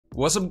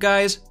What's up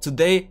guys,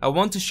 today I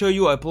want to show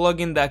you a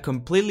plugin that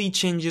completely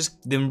changes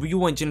the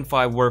Unreal Engine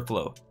 5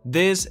 workflow.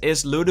 This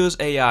is Ludus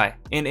AI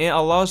and it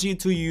allows you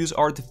to use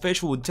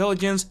artificial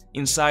intelligence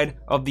inside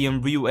of the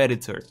Unreal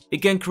editor.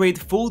 It can create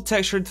full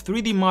textured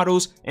 3D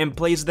models and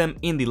place them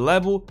in the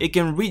level. It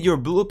can read your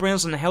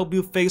blueprints and help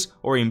you fix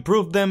or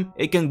improve them.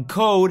 It can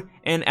code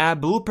and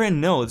add blueprint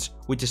nodes,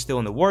 which is still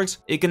in the works.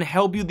 It can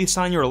help you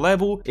design your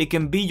level. It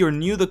can be your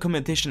new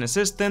documentation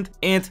assistant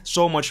and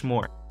so much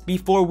more.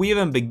 Before we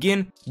even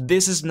begin,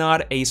 this is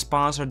not a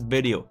sponsored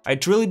video. I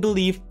truly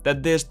believe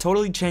that this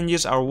totally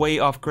changes our way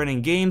of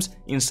creating games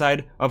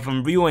inside of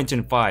Unreal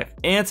Engine 5.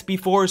 And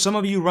before some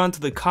of you run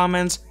to the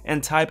comments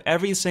and type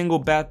every single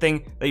bad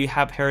thing that you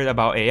have heard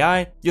about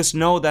AI, just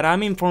know that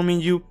I'm informing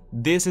you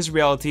this is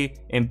reality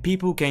and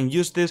people can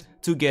use this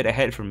to get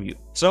ahead from you.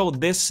 So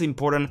this is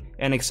important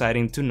and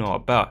exciting to know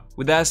about.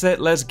 With that said,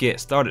 let's get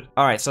started.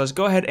 Alright, so let's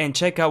go ahead and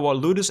check out what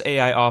Ludus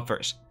AI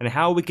offers and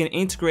how we can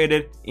integrate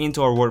it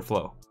into our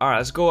workflow. Alright,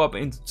 let's go up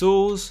into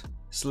tools,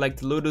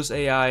 select Ludus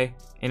AI,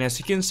 and as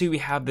you can see we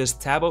have this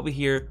tab over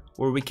here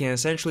where we can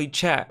essentially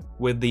chat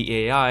with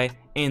the AI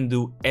and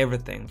do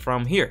everything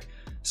from here.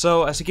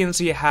 So as you can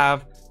see I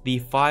have the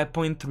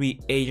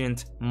 5.3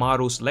 agent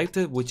model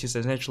selected, which is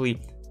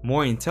essentially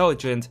more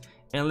intelligent,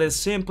 and let's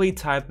simply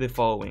type the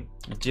following: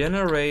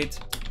 generate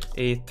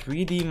a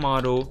 3D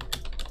model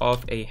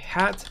of a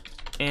hat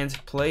and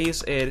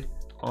place it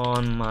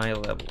on my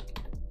level.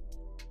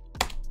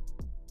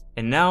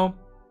 And now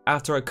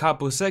after a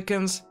couple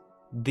seconds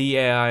the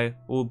AI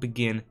will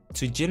begin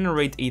to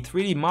generate a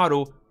 3D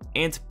model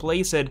and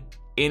place it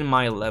in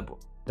my level.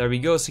 There we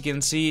go, so you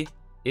can see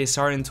it's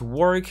starting to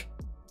work,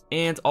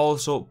 and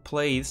also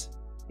place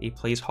a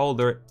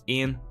placeholder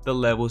in the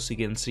level so you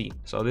can see.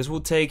 So this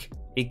will take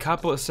a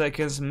couple of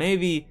seconds,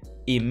 maybe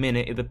a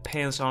minute. It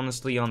depends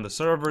honestly on the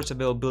server's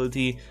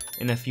availability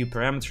and a few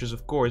parameters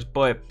of course,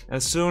 but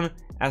as soon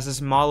as this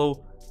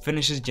model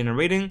finishes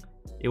generating,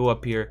 it will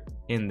appear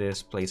in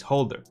this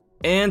placeholder.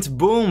 And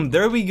boom,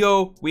 there we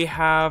go. We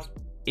have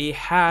a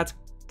hat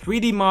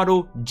 3D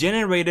model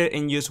generated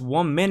in just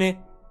 1 minute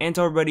and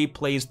already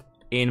placed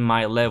in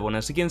my level. And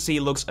as you can see,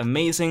 it looks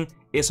amazing.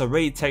 It's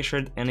already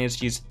textured and it's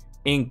just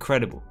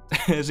incredible.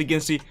 As you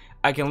can see,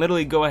 I can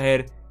literally go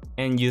ahead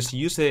and just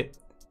use it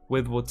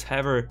with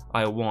whatever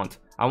I want.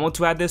 I want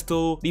to add this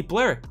to the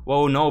player.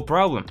 Well, no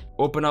problem.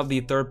 Open up the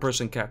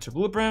third-person capture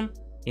blueprint.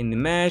 In the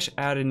mesh,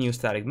 add a new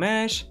static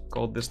mesh.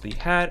 Call this the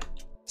hat.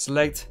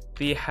 Select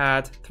the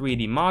hat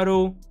 3D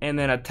model and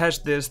then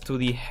attach this to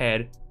the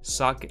head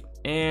socket.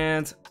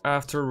 And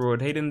after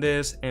rotating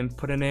this and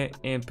putting it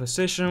in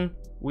position,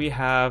 we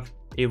have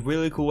a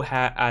really cool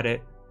hat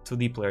added to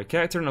the player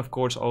character, and of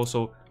course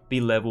also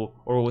the level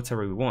or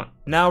whatever we want.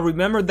 Now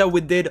remember that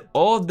we did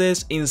all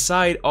this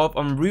inside of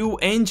Unreal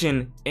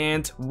Engine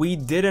and we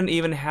didn't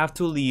even have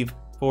to leave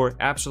for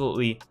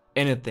absolutely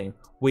anything.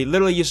 We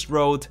literally just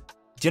wrote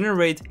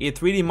generate a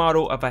 3D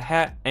model of a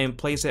hat and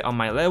place it on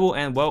my level,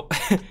 and well,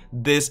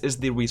 this is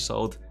the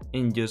result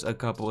in just a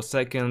couple of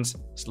seconds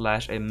 /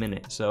 a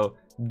minute. So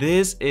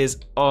this is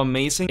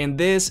amazing, and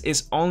this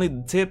is only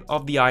the tip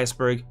of the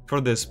iceberg for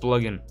this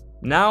plugin.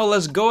 Now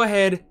let's go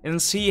ahead and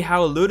see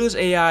how Ludus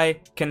AI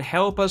can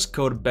help us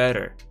code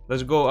better.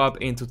 Let's go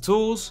up into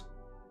tools,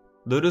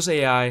 Ludus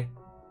AI,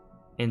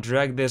 and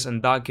drag this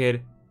and dock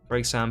it, for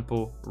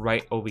example,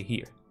 right over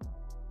here.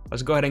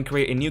 Let's go ahead and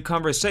create a new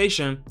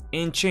conversation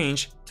and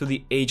change to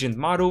the agent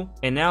model.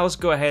 And now let's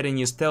go ahead and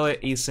just tell it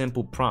a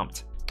simple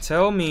prompt.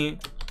 Tell me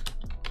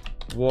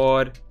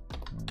what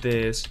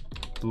this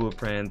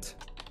blueprint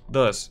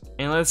does.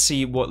 And let's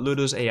see what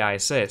Ludus AI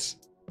says.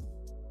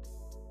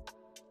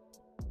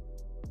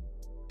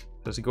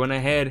 So let's go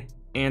ahead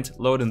and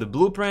load in the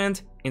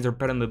blueprint,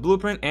 interpreting the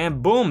blueprint,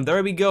 and boom,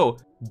 there we go.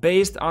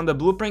 Based on the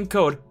blueprint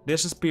code,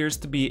 this appears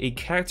to be a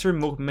character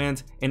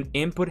movement and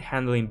input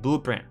handling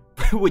blueprint,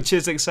 which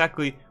is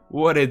exactly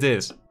what it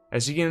is.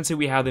 As you can see,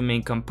 we have the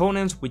main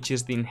components, which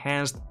is the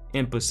enhanced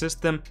input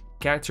system,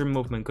 character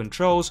movement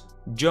controls,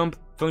 jump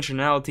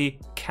functionality,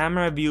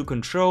 camera view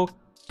control,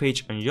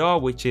 pitch and yaw,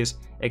 which is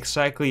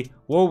exactly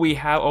what we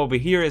have over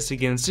here. As you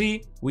can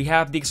see, we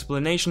have the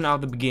explanation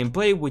of the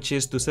gameplay, which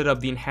is to set up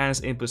the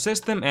enhanced input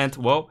system, and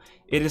well,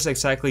 it is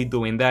exactly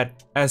doing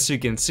that, as you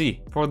can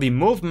see. For the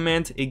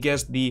movement, it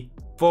gets the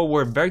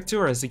forward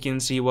vector, as you can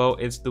see, well,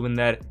 it's doing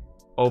that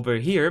over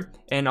here,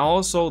 and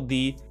also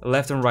the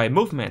left and right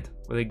movement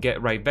with the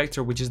get right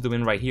vector, which is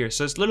doing right here.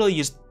 So it's literally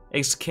just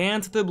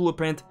scanned the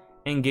blueprint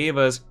and gave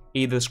us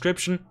a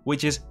description,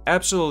 which is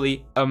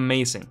absolutely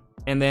amazing.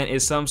 And then it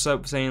sums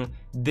up saying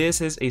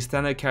this is a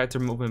standard character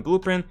movement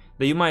blueprint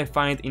that you might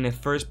find in a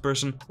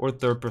first-person or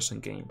third-person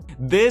game.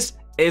 This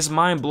is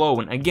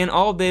mind-blowing. Again,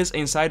 all this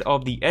inside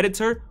of the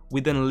editor,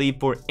 we didn't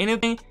leave for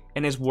anything,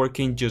 and it's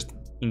working just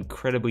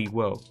incredibly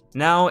well.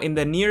 Now in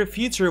the near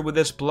future with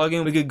this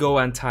plugin, we could go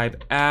and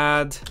type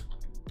add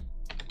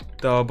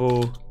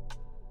double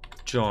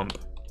jump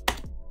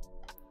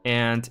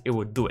and it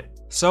would do it.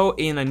 So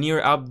in a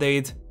near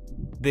update,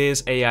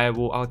 this AI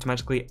will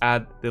automatically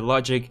add the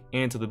logic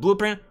into the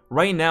blueprint.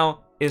 Right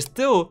now it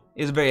still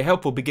is very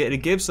helpful because it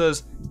gives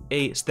us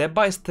a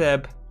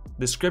step-by-step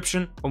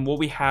description on what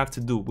we have to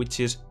do,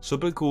 which is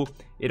super cool.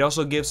 It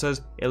also gives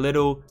us a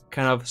little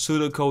kind of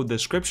pseudocode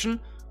description,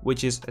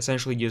 which is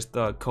essentially just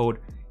the code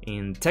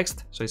in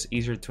text, so it's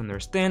easier to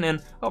understand,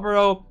 and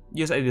overall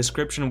just a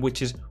description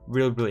which is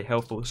really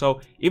helpful.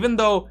 So even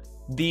though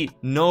the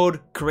node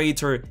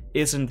creator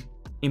isn't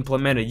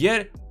implemented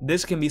yet,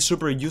 this can be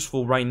super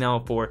useful right now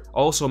for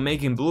also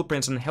making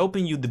blueprints and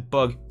helping you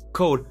debug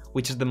code,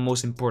 which is the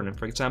most important.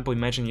 For example,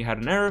 imagine you had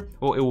an error,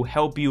 well, it will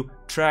help you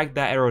track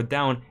that error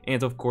down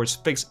and of course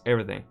fix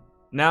everything.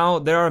 Now,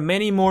 there are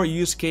many more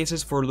use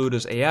cases for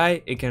Ludus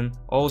AI. It can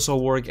also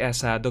work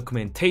as a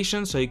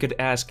documentation, so you could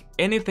ask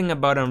anything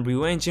about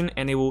Unreal Engine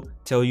and it will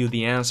tell you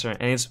the answer.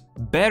 And it's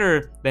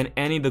better than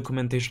any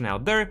documentation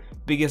out there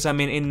because, I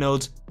mean, it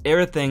knows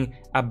everything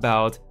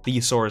about the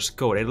source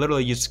code. It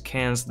literally just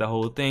scans the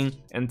whole thing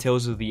and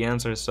tells you the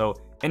answer. So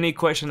any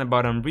question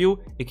about Unreal,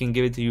 it can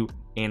give it to you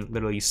in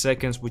literally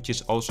seconds, which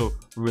is also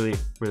really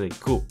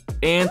cool.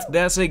 And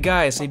that's it,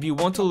 guys. If you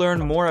want to learn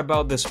more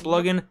about this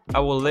plugin, I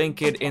will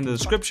link it in the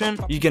description.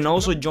 You can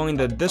also join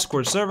the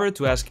Discord server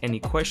to ask any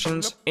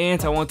questions,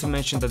 and I want to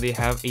mention that they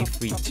have a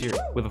free tier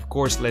with of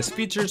course less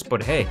features,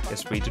 but hey,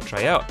 it's free to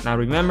try out. Now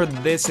remember,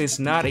 this is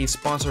not a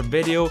sponsored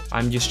video.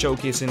 I'm just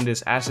showcasing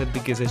this asset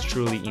because it's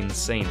truly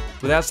insane.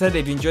 With that said,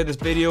 if you enjoyed this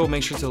video,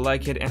 make sure to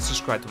like it and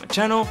subscribe to my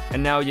channel.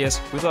 And now,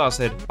 yes, with all that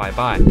said, bye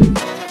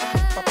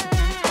bye.